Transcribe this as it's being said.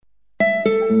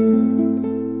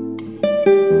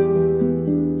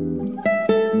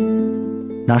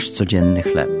Nasz codzienny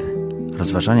chleb.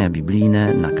 Rozważania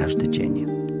biblijne na każdy dzień.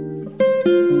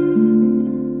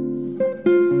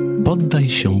 Poddaj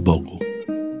się Bogu.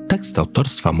 Tekst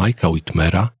autorstwa Mike'a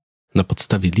Whitmera na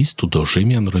podstawie listu do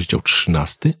Rzymian, rozdział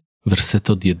 13,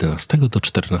 wersety od 11 do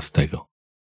 14.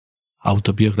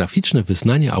 Autobiograficzne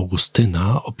wyznania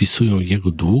Augustyna opisują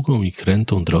jego długą i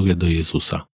krętą drogę do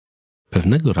Jezusa.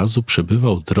 Pewnego razu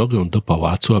przebywał drogę do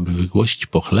pałacu, aby wygłosić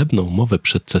pochlebną mowę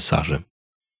przed cesarzem.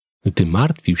 Gdy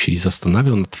martwił się i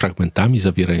zastanawiał nad fragmentami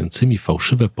zawierającymi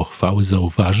fałszywe pochwały,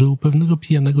 zauważył pewnego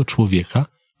pijanego człowieka,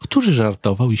 który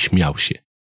żartował i śmiał się.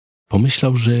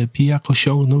 Pomyślał, że pijak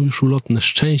osiągnął już ulotne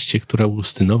szczęście, które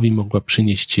Augustynowi mogła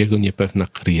przynieść jego niepewna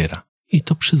kariera, i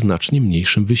to przy znacznie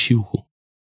mniejszym wysiłku.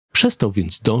 Przestał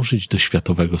więc dążyć do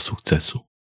światowego sukcesu.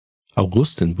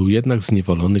 Augustyn był jednak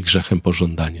zniewolony grzechem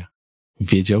pożądania.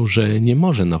 Wiedział, że nie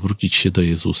może nawrócić się do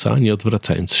Jezusa, nie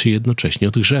odwracając się jednocześnie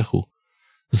od grzechu.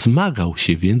 Zmagał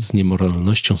się więc z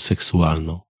niemoralnością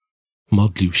seksualną.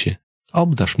 Modlił się: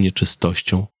 obdarz mnie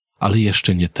czystością, ale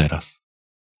jeszcze nie teraz.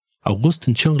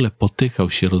 Augustyn ciągle potykał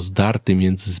się rozdarty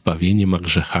między zbawieniem a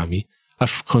grzechami,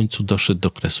 aż w końcu doszedł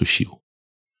do kresu sił.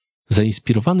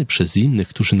 Zainspirowany przez innych,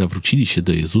 którzy nawrócili się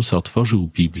do Jezusa, otworzył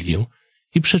Biblię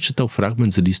i przeczytał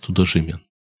fragment z listu do Rzymian.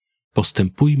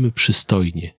 Postępujmy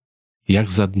przystojnie,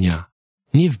 jak za dnia,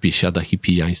 nie w biesiadach i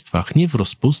pijaństwach, nie w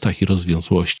rozpustach i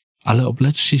rozwiązłości, ale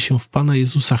obleczcie się w Pana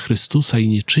Jezusa Chrystusa i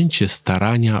nie czyńcie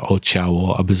starania o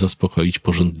ciało, aby zaspokoić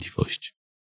pożądliwość.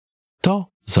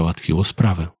 To załatwiło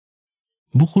sprawę.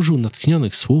 Bóg użył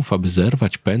natchnionych słów, aby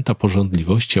zerwać pęta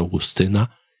pożądliwości Augustyna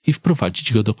i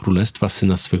wprowadzić go do królestwa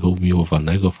Syna swego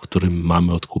umiłowanego, w którym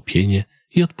mamy odkupienie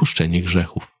i odpuszczenie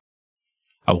grzechów.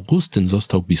 Augustyn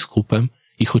został biskupem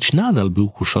i choć nadal był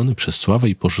kuszony przez sławę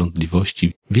i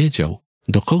pożądliwości, wiedział,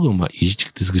 do kogo ma iść,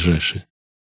 gdy zgrzeszy.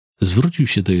 Zwrócił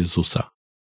się do Jezusa.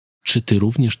 Czy ty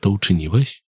również to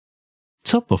uczyniłeś?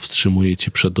 Co powstrzymuje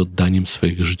cię przed oddaniem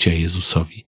swojego życia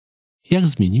Jezusowi? Jak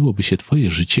zmieniłoby się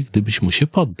twoje życie, gdybyś mu się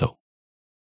poddał?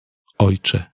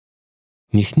 Ojcze,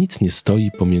 niech nic nie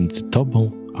stoi pomiędzy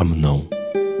tobą a mną.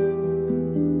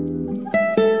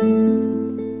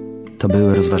 To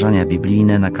były rozważania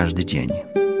biblijne na każdy dzień.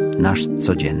 Nasz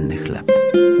codzienny chleb.